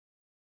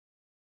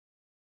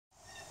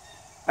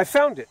I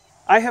found it.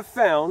 I have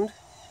found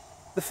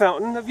the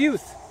Fountain of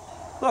Youth.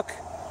 Look.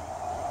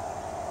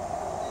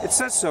 It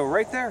says so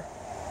right there.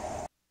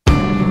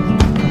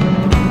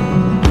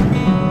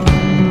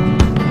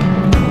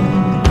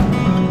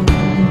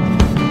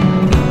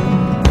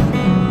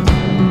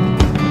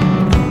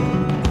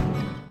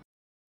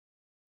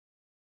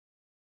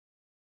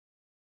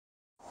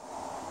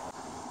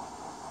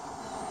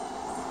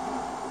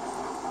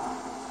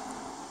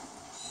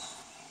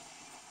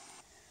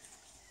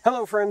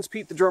 Hello friends,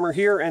 Pete the Drummer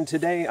here, and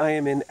today I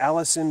am in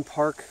Allison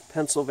Park,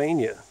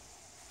 Pennsylvania.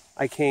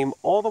 I came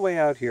all the way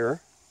out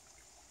here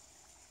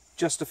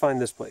just to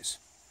find this place.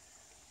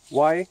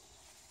 Why?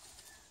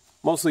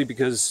 Mostly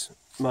because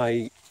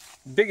my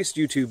biggest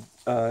YouTube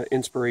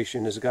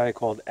inspiration is a guy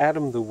called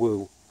Adam the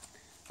Woo.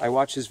 I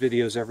watch his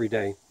videos every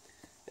day,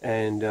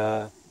 and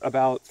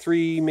about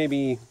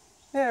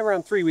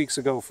around 3 weeks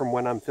ago from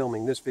when I'm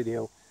filming this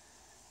video,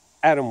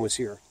 Adam was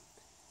here.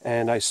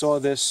 And I saw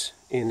this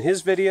in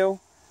his video,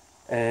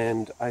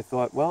 and I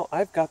thought, well,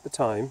 I've got the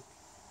time,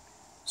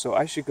 so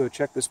I should go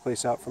check this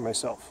place out for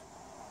myself.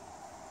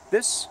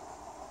 This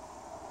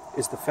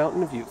is the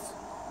Fountain of Youth.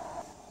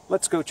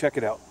 Let's go check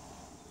it out.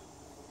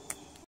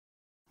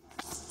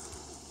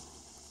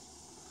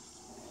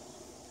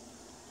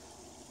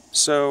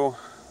 So,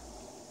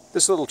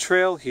 this little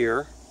trail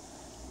here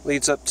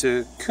leads up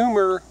to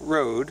Kummer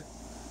Road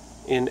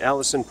in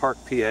Allison Park,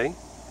 PA.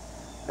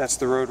 That's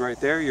the road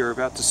right there. You're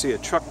about to see a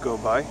truck go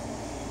by.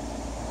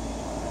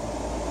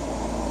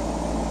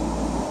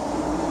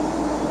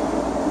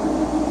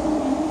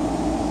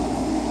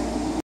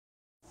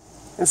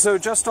 And so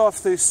just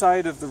off the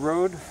side of the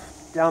road,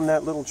 down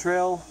that little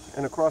trail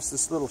and across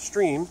this little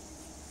stream,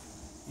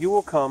 you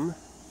will come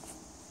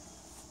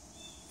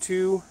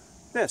to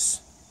this,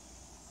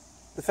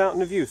 the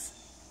Fountain of Youth.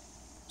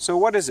 So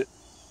what is it?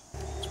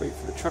 Let's wait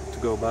for the truck to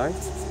go by.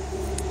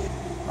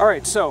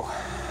 Alright, so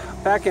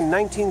back in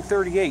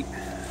 1938,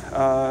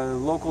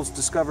 locals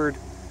discovered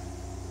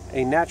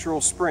a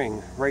natural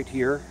spring right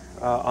here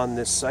on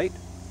this site,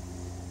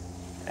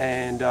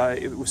 and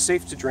it was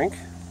safe to drink.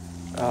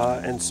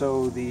 And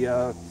so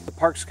the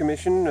Parks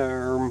Commission,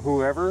 or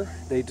whoever,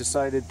 they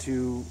decided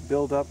to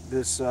build up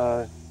this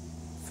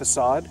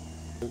facade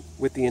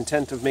with the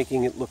intent of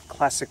making it look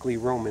classically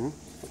Roman,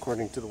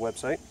 according to the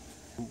website.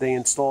 They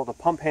installed a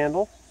pump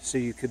handle so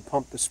you could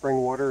pump the spring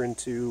water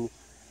into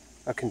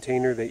a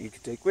container that you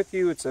could take with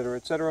you, etc.,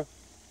 etc.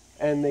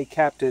 And they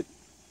capped it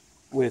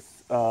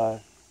with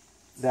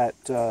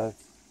that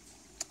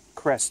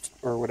crest,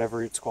 or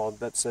whatever it's called,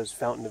 that says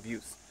Fountain of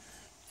Youth.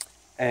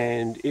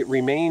 And it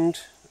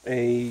remained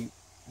a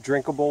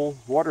drinkable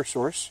water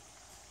source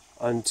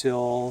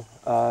until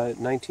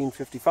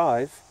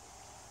 1955,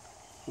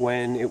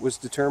 when it was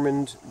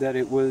determined that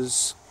it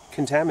was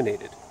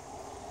contaminated.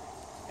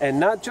 And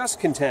not just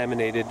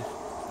contaminated,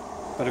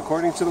 but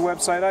according to the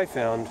website I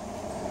found,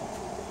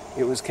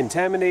 it was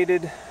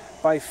contaminated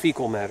by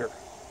fecal matter.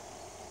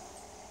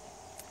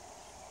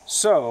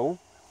 So,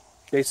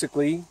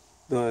 basically,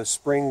 the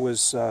spring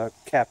was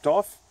capped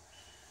off.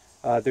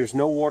 There's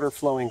no water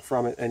flowing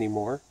from it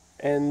anymore,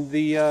 and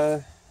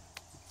this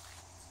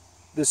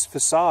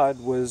facade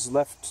was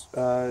left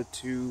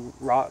to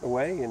rot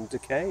away and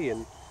decay.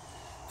 And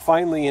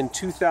finally, in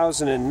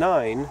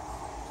 2009,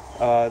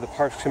 the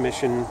Parks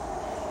Commission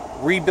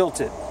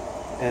rebuilt it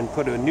and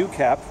put a new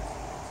cap.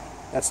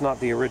 That's not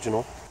the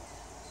original.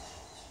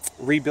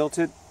 Rebuilt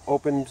it,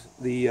 opened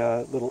the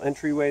little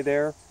entryway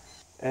there,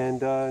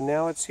 and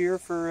now it's here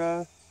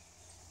for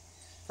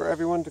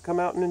everyone to come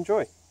out and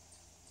enjoy.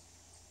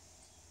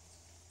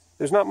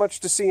 There's not much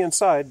to see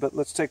inside, but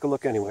let's take a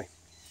look anyway.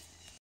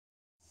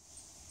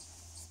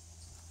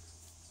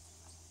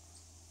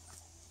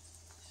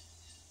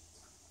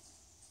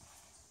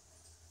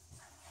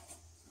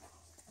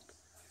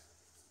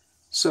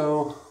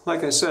 So,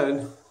 like I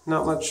said,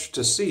 not much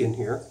to see in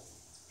here.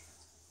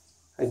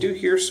 I do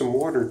hear some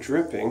water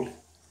dripping,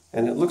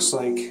 and it looks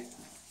like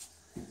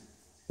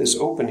this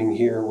opening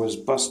here was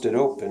busted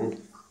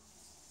open,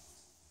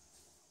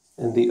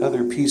 and the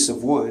other piece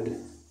of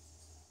wood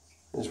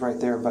is right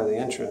there by the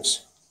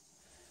entrance.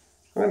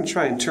 I'm going to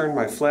try and turn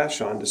my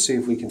flash on to see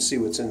if we can see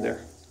what's in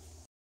there.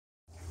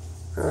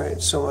 Alright,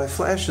 so my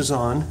flash is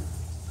on.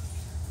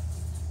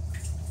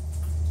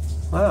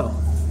 Wow,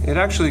 it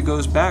actually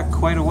goes back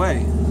quite a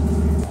way.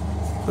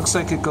 Looks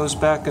like it goes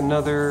back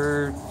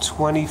another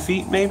 20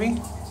 feet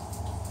maybe.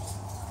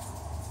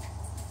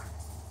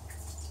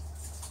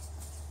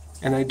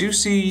 And I do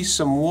see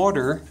some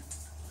water.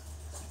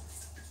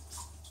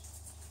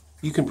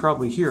 You can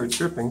probably hear it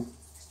dripping.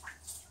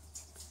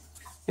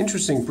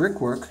 Interesting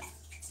brickwork.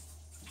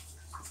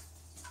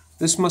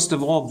 This must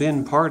have all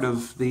been part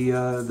of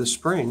the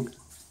spring.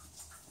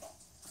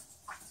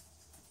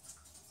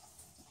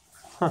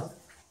 Huh.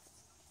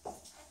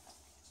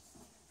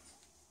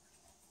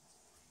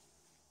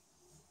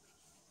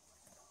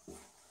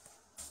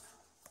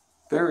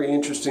 Very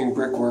interesting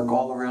brickwork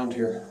all around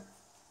here.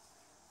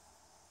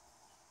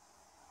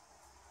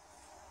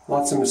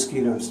 Lots of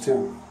mosquitoes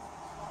too.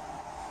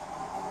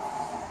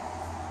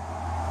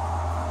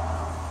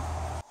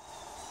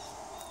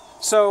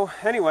 So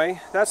anyway,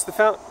 that's the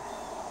fountain.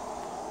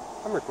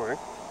 I'm recording.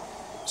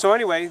 So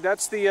anyway,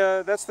 that's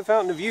the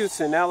Fountain of Youth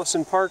in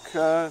Allison Park,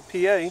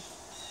 PA,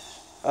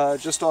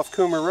 just off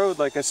Kummer Road,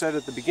 like I said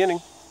at the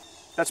beginning.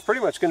 That's pretty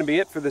much going to be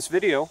it for this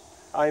video.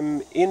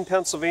 I'm in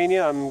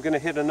Pennsylvania. I'm going to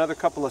hit another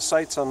couple of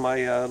sites on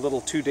my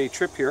little 2-day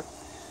trip here,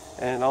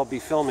 and I'll be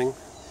filming,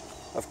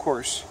 of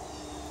course.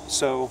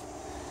 So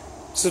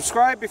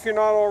subscribe if you're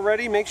not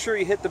already. Make sure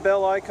you hit the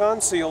bell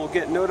icon so you'll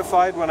get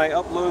notified when I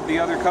upload the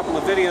other couple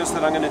of videos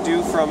that I'm going to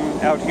do from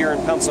out here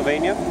in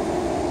Pennsylvania.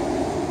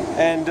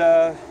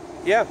 And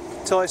yeah,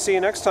 till I see you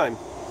next time,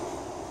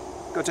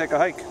 go take a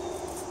hike.